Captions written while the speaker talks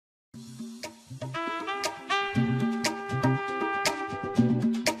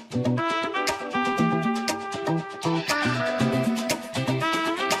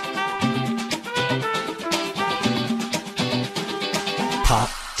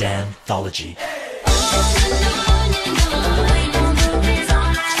Danthology.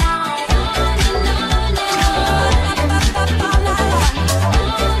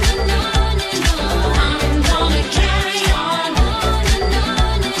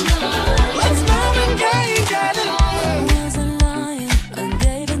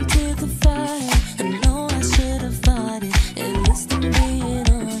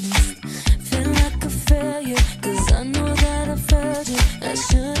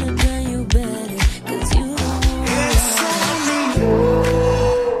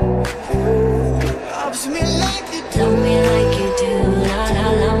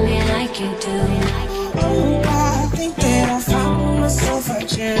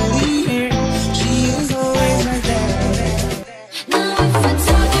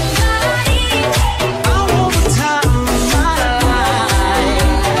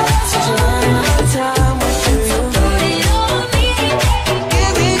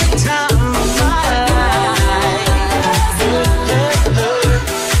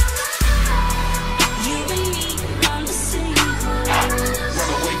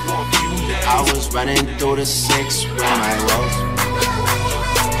 I was running through the six with my rose.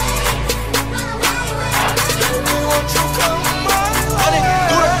 Running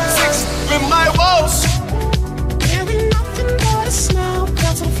through the six with my woes. Carrying nothing but a smile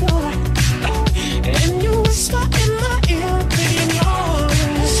down to the floor, and you whisper in my ear, being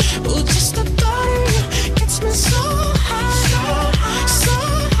yours. Oh, just the thought of you gets me so high, so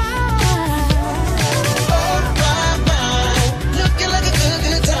high. Oh my mind, looking like a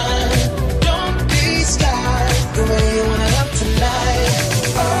good time. Don't be shy, the way you wanna love tonight.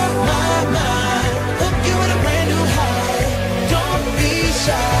 Oh my mind, hook you with a brand new high. Don't be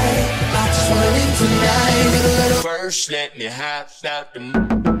shy, I just wanna live tonight. Get a little First, let me hop out the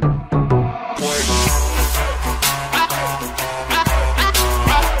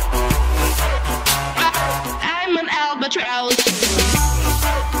I'm an albatross.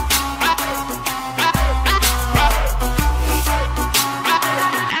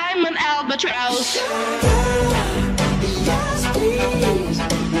 I'm an albatross. yes, please.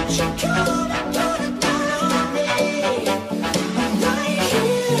 Won't you come and put it down on me? I'm right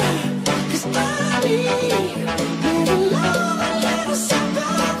here, 'cause I need little love, a little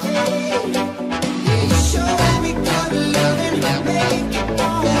sympathy. Yeah, you show me good loving, make it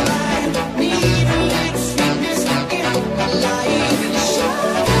alright. Need a little sweetness in my life. Show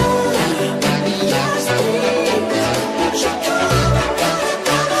me, yes, please. Won't you come and put it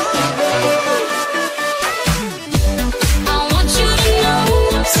down on me? I want you to know.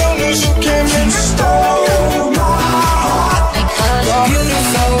 As long as you can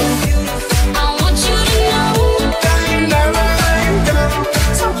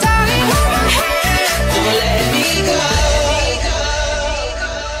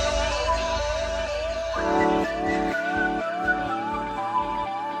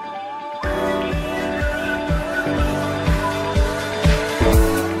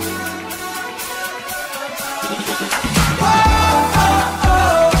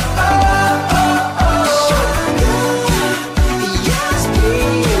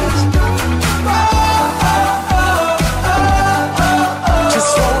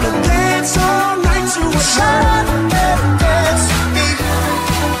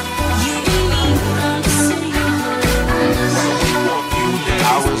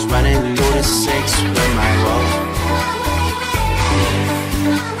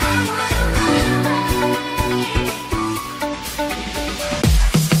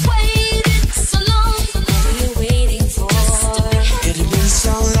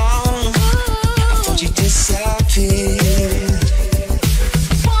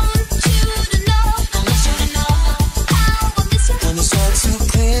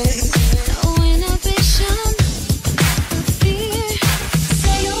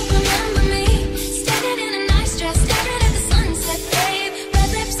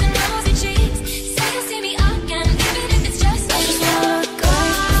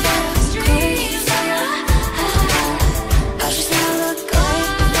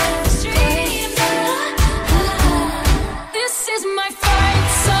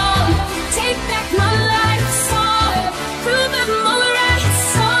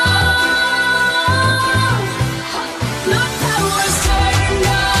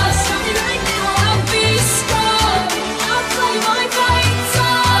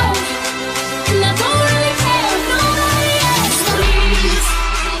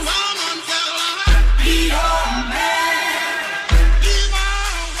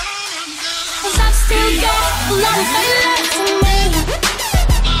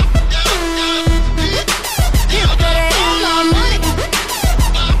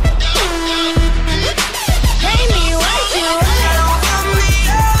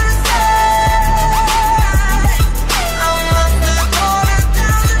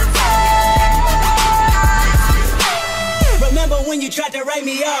write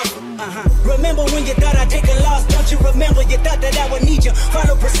me off. Remember when you thought I'd take a loss? Don't you remember? You thought that I would need you.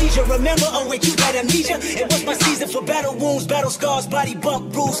 Follow procedure, remember? Oh wait, you got amnesia. It was my season for battle wounds, battle scars, body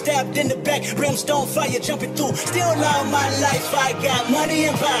bump, bruise, stabbed in the back, brimstone fire jumping through. Still all my life I got money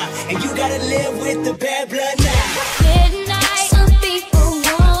and power, and you gotta live with the bad blood now. Midnight, some people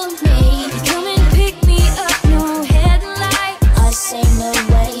want me. Come and pick me up, no headlight. I say no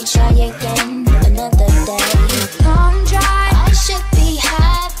way, try again another day. Long drive, I should be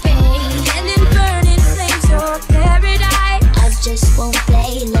happy. And in burning flames or paradise. I just won't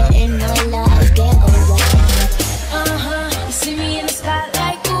play, letting my life get away. You see me in the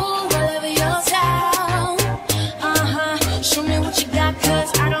spotlight, ooh, wherever you're down. Show me what you got,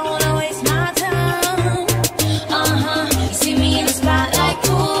 cause I don't wanna waste my time. You see me in the spotlight,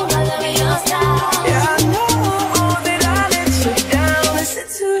 ooh, wherever you're down. Yeah, I know that I let you down. Is it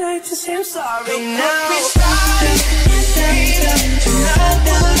too late to say I'm sorry now? We started to not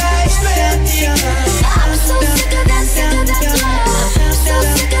the lights better. I'm so sick of that love. So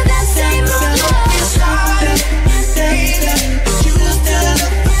sick of that same old love. We started but you still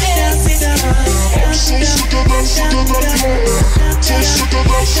look better. I'm so sick of that love. So sick of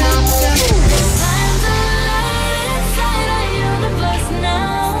that same old love. Find the light inside our universe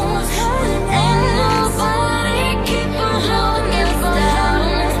now. Ain't nobody keep on holding us down.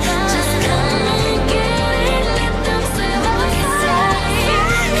 Just come and get it, let them say what we say.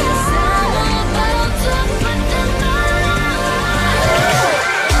 'Cause I'm about to put them down.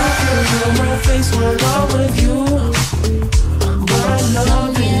 My face will go with you. But I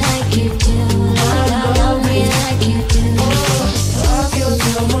love Me it. like you do. Love me like you do. I can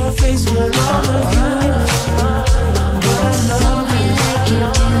feel my face will go with you. But I love Me like you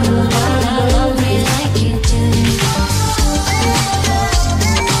do. Love me like you do.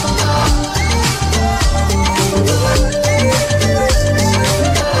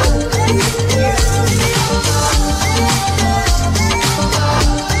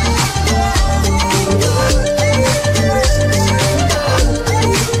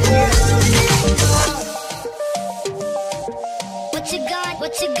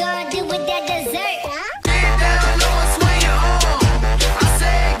 What you gonna do with that dessert? Get down low and swing your arm. I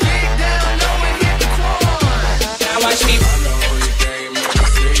said get down low and hit the floor. Now watch me.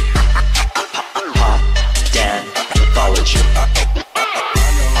 Dan Anthology.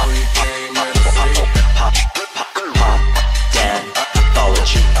 Dan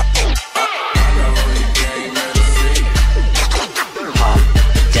Anthology.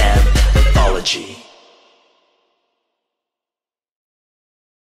 Dan Anthology.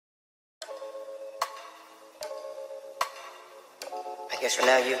 I guess for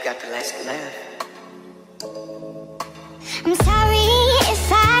now you've got the last laugh. I'm sorry